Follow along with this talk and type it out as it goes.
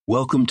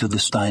Welcome to the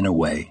Steiner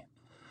Way,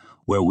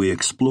 where we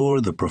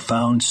explore the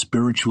profound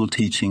spiritual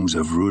teachings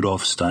of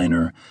Rudolf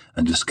Steiner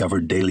and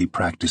discover daily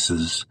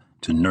practices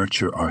to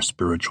nurture our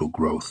spiritual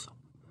growth.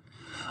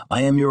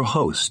 I am your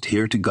host,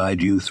 here to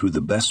guide you through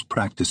the best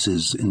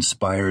practices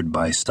inspired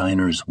by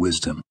Steiner's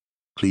wisdom.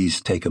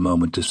 Please take a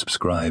moment to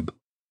subscribe.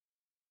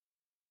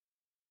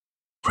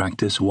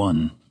 Practice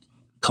 1.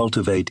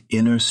 Cultivate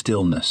inner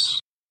stillness.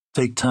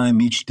 Take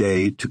time each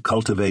day to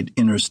cultivate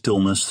inner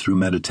stillness through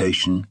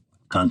meditation,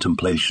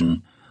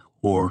 contemplation,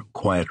 or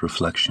quiet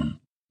reflection.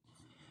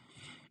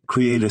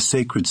 Create a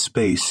sacred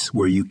space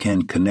where you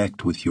can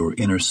connect with your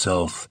inner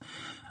self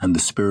and the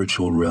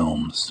spiritual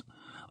realms,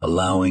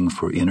 allowing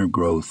for inner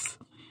growth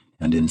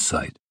and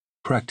insight.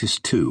 Practice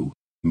 2.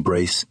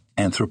 Embrace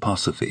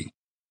anthroposophy.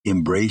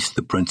 Embrace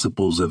the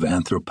principles of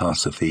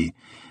anthroposophy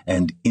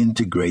and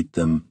integrate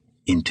them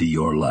into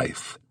your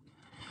life.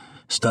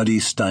 Study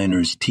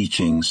Steiner's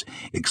teachings,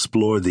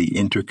 explore the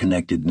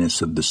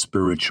interconnectedness of the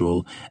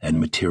spiritual and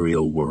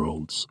material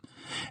worlds,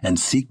 and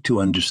seek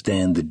to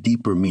understand the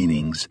deeper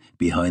meanings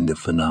behind the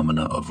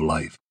phenomena of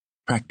life.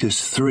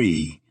 Practice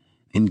 3.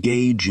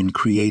 Engage in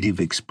creative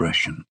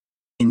expression.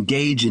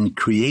 Engage in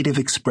creative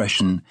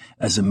expression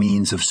as a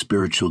means of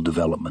spiritual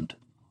development.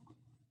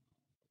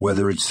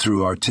 Whether it's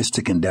through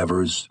artistic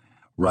endeavors,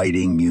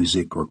 writing,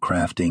 music, or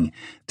crafting,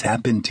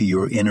 tap into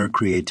your inner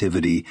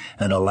creativity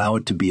and allow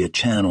it to be a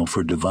channel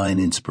for divine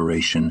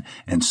inspiration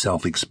and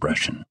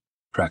self-expression.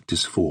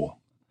 Practice 4.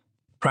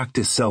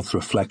 Practice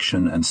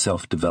self-reflection and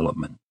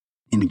self-development.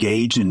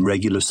 Engage in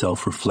regular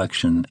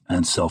self-reflection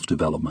and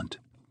self-development.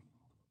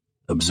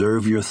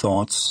 Observe your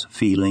thoughts,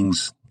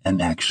 feelings,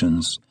 and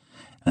actions,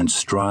 and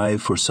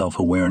strive for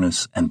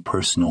self-awareness and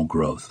personal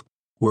growth.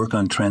 Work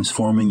on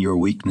transforming your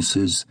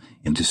weaknesses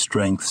into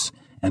strengths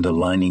and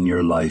aligning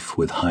your life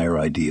with higher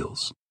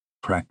ideals.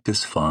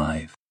 Practice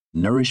 5.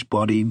 Nourish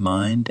body,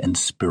 mind, and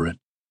spirit.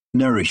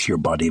 Nourish your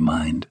body,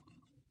 mind,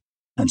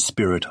 and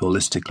spirit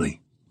holistically.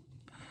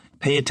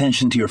 Pay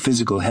attention to your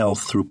physical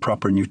health through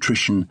proper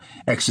nutrition,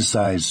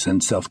 exercise,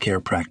 and self-care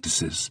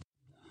practices.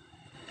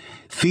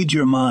 Feed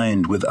your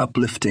mind with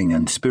uplifting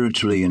and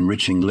spiritually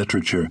enriching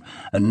literature,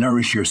 and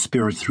nourish your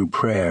spirit through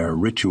prayer,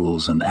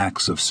 rituals, and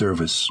acts of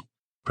service.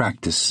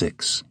 Practice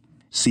 6.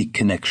 Seek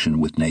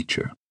connection with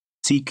nature.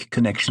 Seek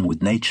connection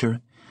with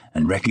nature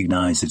and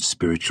recognize its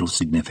spiritual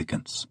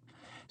significance.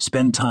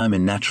 Spend time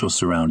in natural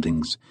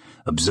surroundings,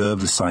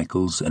 observe the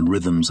cycles and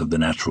rhythms of the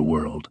natural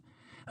world,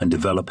 and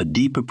develop a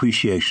deep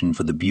appreciation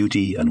for the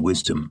beauty and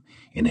wisdom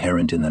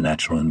inherent in the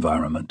natural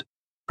environment.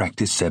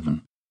 Practice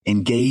 7.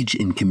 Engage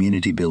in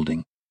community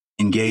building.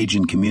 Engage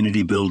in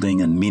community building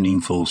and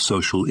meaningful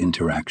social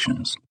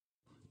interactions.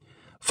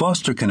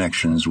 Foster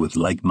connections with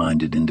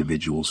like-minded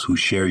individuals who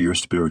share your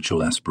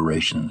spiritual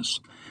aspirations.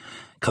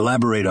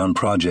 Collaborate on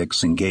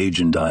projects, engage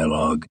in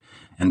dialogue,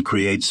 and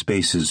create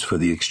spaces for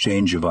the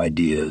exchange of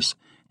ideas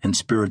and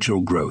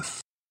spiritual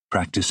growth.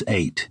 Practice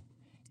 8.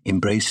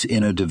 Embrace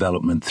inner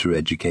development through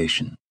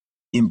education.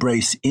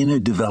 Embrace inner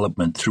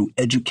development through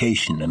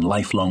education and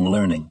lifelong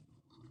learning.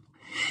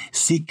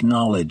 Seek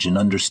knowledge and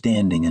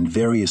understanding in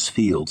various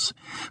fields,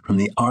 from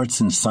the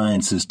arts and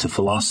sciences to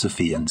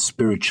philosophy and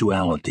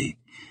spirituality.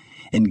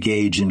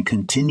 Engage in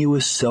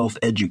continuous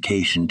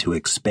self-education to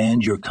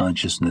expand your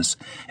consciousness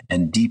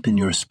and deepen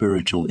your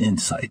spiritual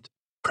insight.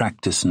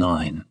 Practice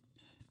 9.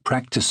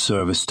 Practice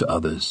service to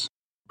others.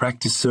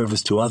 Practice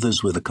service to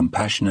others with a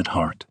compassionate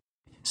heart.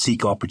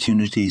 Seek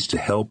opportunities to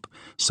help,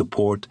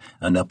 support,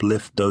 and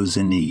uplift those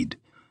in need.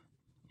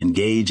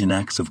 Engage in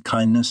acts of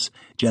kindness,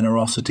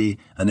 generosity,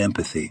 and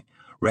empathy,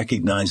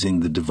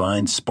 recognizing the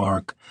divine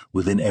spark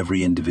within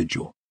every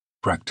individual.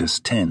 Practice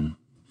 10.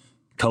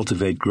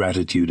 Cultivate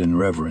gratitude and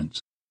reverence.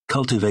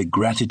 Cultivate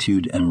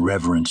gratitude and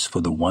reverence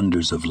for the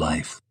wonders of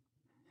life.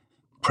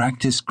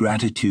 Practice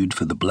gratitude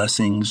for the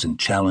blessings and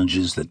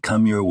challenges that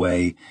come your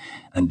way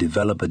and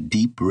develop a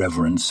deep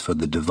reverence for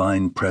the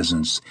divine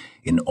presence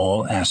in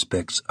all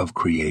aspects of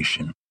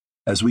creation.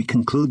 As we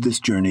conclude this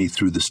journey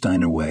through the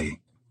Steiner Way,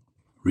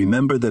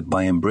 remember that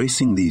by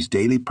embracing these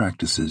daily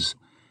practices,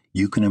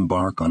 you can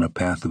embark on a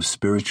path of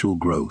spiritual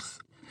growth,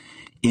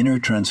 inner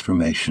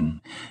transformation,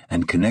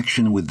 and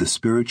connection with the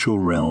spiritual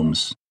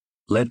realms.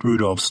 Let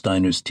Rudolf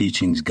Steiner's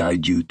teachings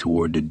guide you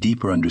toward a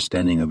deeper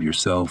understanding of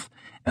yourself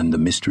and the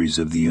mysteries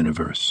of the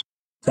universe.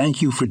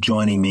 Thank you for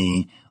joining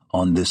me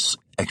on this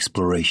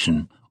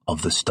exploration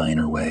of the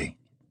Steiner Way.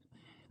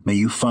 May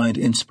you find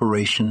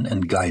inspiration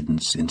and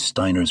guidance in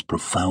Steiner's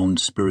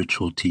profound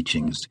spiritual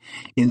teachings,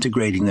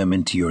 integrating them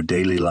into your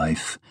daily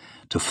life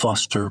to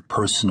foster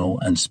personal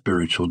and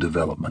spiritual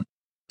development.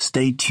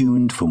 Stay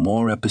tuned for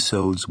more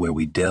episodes where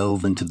we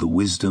delve into the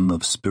wisdom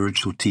of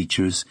spiritual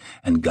teachers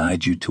and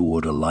guide you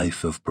toward a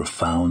life of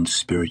profound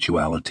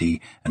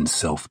spirituality and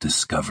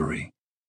self-discovery.